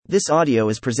This audio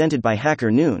is presented by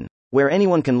Hacker Noon, where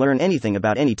anyone can learn anything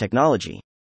about any technology.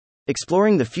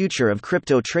 Exploring the Future of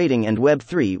Crypto Trading and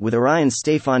Web3 with Orion's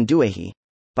Stéphane Doueihi.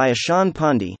 By Ashan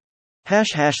Pandey.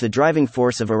 #The driving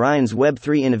force of Orion's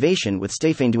Web3 innovation with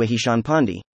Stéphane Doueihi. Ashan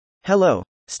Pandey. Hello,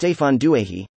 Stéphane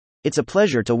Doueihi. It's a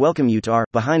pleasure to welcome you to our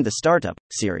Behind the Startup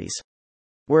series.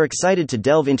 We're excited to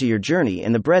delve into your journey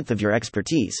and the breadth of your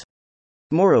expertise.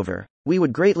 Moreover, we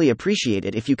would greatly appreciate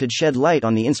it if you could shed light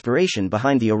on the inspiration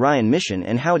behind the Orion mission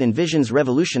and how it envisions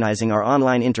revolutionizing our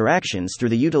online interactions through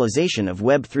the utilization of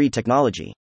Web3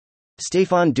 technology.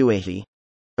 Stéphane Doueihi.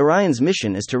 Orion's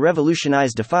mission is to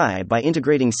revolutionize DeFi by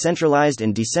integrating centralized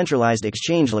and decentralized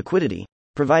exchange liquidity,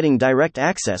 providing direct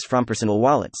access from personal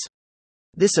wallets.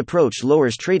 This approach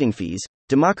lowers trading fees,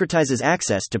 democratizes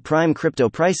access to prime crypto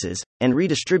prices, and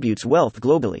redistributes wealth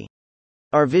globally.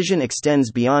 Our vision extends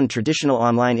beyond traditional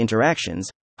online interactions,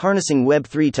 harnessing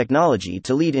Web3 technology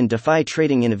to lead in DeFi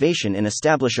trading innovation and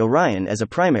establish Orion as a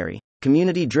primary,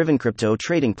 community-driven crypto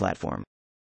trading platform.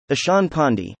 Ashan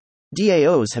Pandey.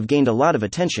 DAOs have gained a lot of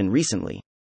attention recently.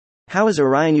 How is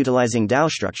Orion utilizing DAO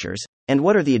structures, and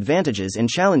what are the advantages and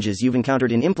challenges you've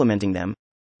encountered in implementing them?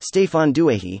 Stéphane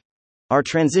Doueihi. Our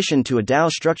transition to a DAO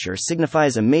structure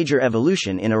signifies a major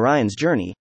evolution in Orion's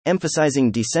journey,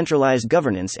 emphasizing decentralized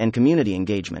governance and community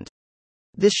engagement.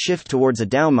 This shift towards a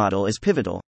DAO model is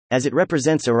pivotal, as it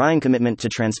represents Orion's commitment to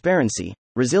transparency,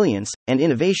 resilience, and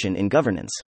innovation in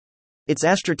governance. It's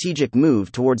a strategic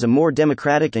move towards a more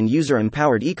democratic and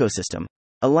user-empowered ecosystem,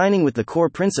 aligning with the core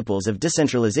principles of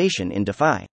decentralization in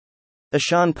DeFi.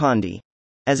 Ashan Pandey.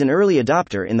 As an early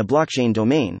adopter in the blockchain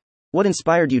domain, what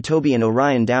inspired you to be an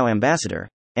Orion DAO ambassador,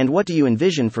 and what do you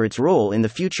envision for its role in the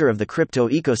future of the crypto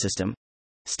ecosystem?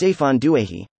 Stéphane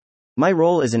Doueihi. My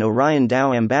role as an Orion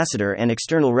DAO ambassador and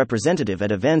external representative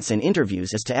at events and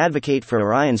interviews is to advocate for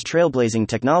Orion's trailblazing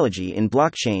technology in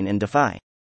blockchain and DeFi.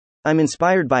 I'm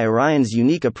inspired by Orion's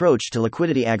unique approach to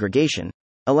liquidity aggregation,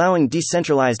 allowing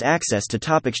decentralized access to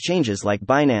top exchanges like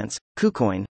Binance,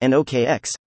 KuCoin, and OKX,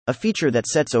 a feature that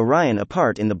sets Orion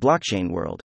apart in the blockchain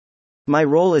world. My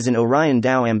role as an Orion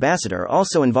DAO ambassador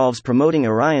also involves promoting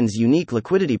Orion's unique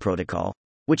liquidity protocol,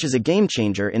 which is a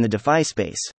game-changer in the DeFi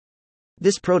space.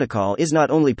 This protocol is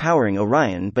not only powering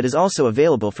Orion but is also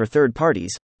available for third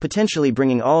parties, potentially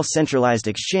bringing all centralized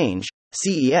exchange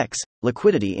 (CEX)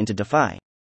 liquidity into DeFi.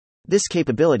 This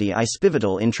capability is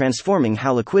pivotal in transforming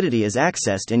how liquidity is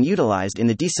accessed and utilized in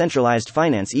the decentralized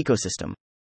finance ecosystem.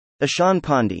 Ashan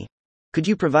Pandey. Could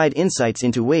you provide insights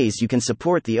into ways you can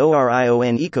support the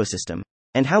Orion ecosystem,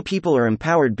 and how people are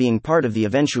empowered being part of the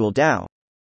eventual DAO?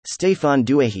 Stéphane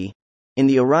Doueihi. In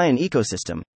the Orion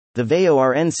ecosystem, the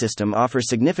VORN system offers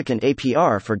significant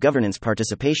APR for governance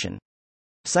participation.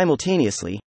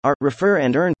 Simultaneously, our Refer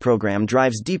and Earn program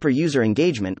drives deeper user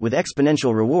engagement with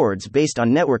exponential rewards based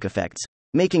on network effects,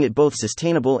 making it both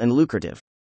sustainable and lucrative.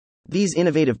 These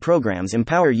innovative programs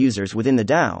empower users within the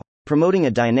DAO, promoting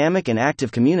a dynamic and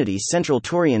active community central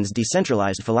to Orion's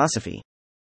decentralized philosophy.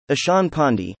 Ashan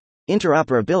Pandey.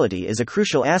 Interoperability is a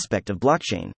crucial aspect of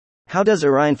blockchain. How does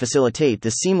Orion facilitate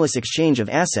the seamless exchange of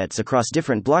assets across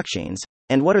different blockchains,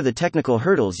 and what are the technical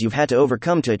hurdles you've had to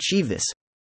overcome to achieve this?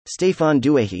 Stéphane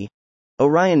Doueihi.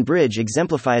 Orion Bridge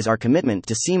exemplifies our commitment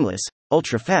to seamless,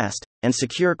 ultra-fast, and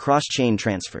secure cross-chain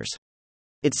transfers.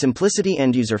 Its simplicity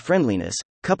and user-friendliness,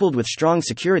 coupled with strong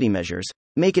security measures,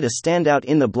 make it a standout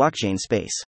in the blockchain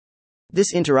space.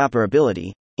 This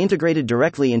interoperability, integrated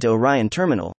directly into Orion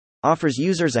Terminal, offers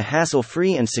users a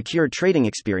hassle-free and secure trading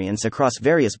experience across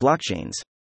various blockchains.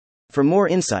 For more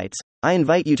insights, I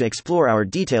invite you to explore our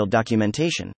detailed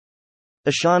documentation.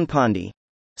 Ashan Pandey.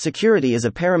 Security is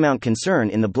a paramount concern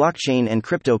in the blockchain and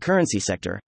cryptocurrency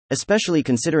sector, especially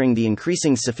considering the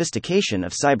increasing sophistication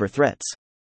of cyber threats.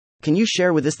 Can you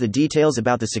share with us the details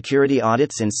about the security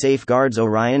audits and safeguards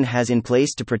Orion has in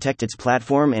place to protect its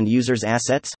platform and users'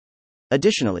 assets?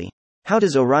 Additionally, how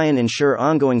does Orion ensure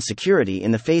ongoing security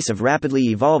in the face of rapidly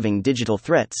evolving digital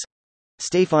threats?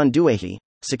 Stéphane Doueihi.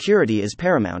 Security is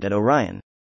paramount at Orion.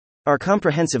 Our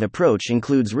comprehensive approach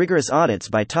includes rigorous audits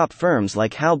by top firms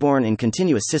like Halborn and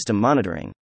continuous system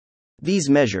monitoring. These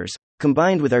measures,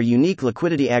 combined with our unique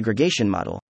liquidity aggregation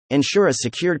model, ensure a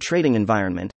secure trading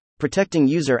environment, protecting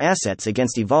user assets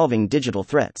against evolving digital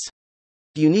threats.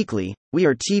 Uniquely, we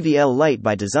are TVL Lite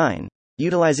by design,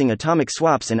 utilizing atomic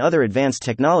swaps and other advanced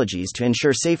technologies to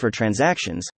ensure safer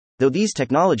transactions, though these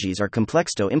technologies are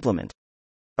complex to implement.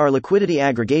 Our liquidity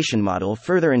aggregation model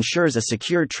further ensures a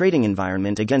secure trading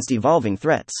environment against evolving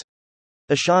threats.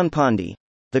 Ashan Pandey.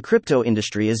 The crypto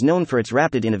industry is known for its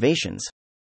rapid innovations.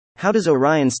 How does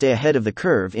Orion stay ahead of the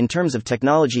curve in terms of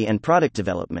technology and product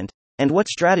development, And what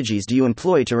strategies do you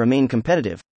employ to remain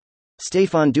competitive?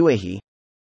 Stéphane Doueihi.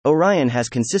 Orion has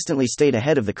consistently stayed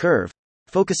ahead of the curve,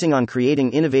 focusing on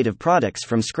creating innovative products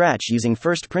from scratch using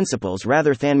first principles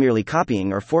rather than merely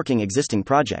copying or forking existing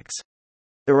projects.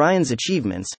 Orion's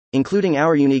achievements, including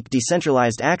our unique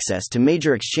decentralized access to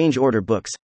major exchange order books,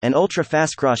 an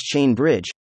ultra-fast cross-chain bridge,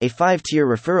 a 5-tier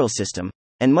referral system,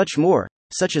 and much more,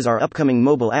 such as our upcoming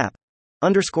mobile app,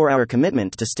 underscore our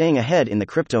commitment to staying ahead in the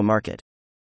crypto market.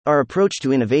 Our approach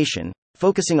to innovation,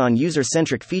 focusing on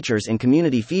user-centric features and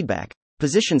community feedback,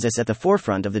 positions us at the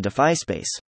forefront of the DeFi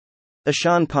space.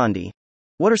 Ashan Pandey.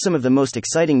 What are some of the most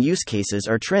exciting use cases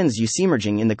or trends you see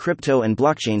emerging in the crypto and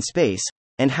blockchain space,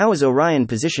 and how is Orion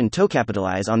positioned to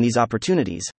capitalize on these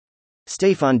opportunities?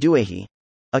 Stéphane Doueihi.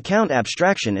 Account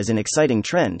abstraction is an exciting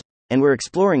trend, and we're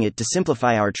exploring it to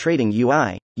simplify our trading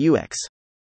UI, UX.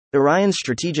 Orion's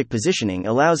strategic positioning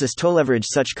allows us to leverage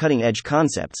such cutting-edge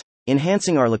concepts,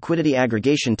 enhancing our liquidity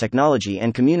aggregation technology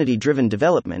and community-driven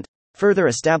development, further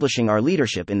establishing our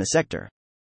leadership in the sector.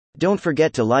 Don't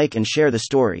forget to like and share the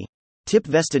story. Tip: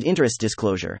 vested interest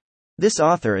disclosure. This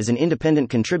author is an independent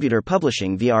contributor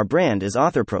publishing via our brand as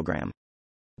author program.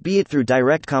 Be it through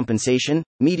direct compensation,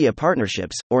 media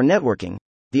partnerships, or networking,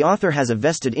 the author has a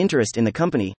vested interest in the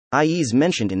company, i.e. is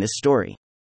mentioned in this story.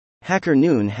 Hacker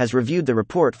Noon has reviewed the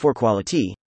report for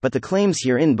quality, but the claims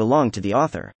herein belong to the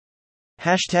author.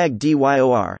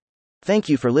 #DYOR. Thank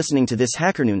you for listening to this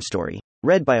Hacker Noon story,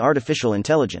 read by Artificial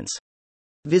Intelligence.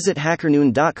 Visit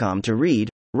hackernoon.com to read,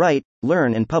 write,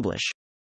 learn and publish.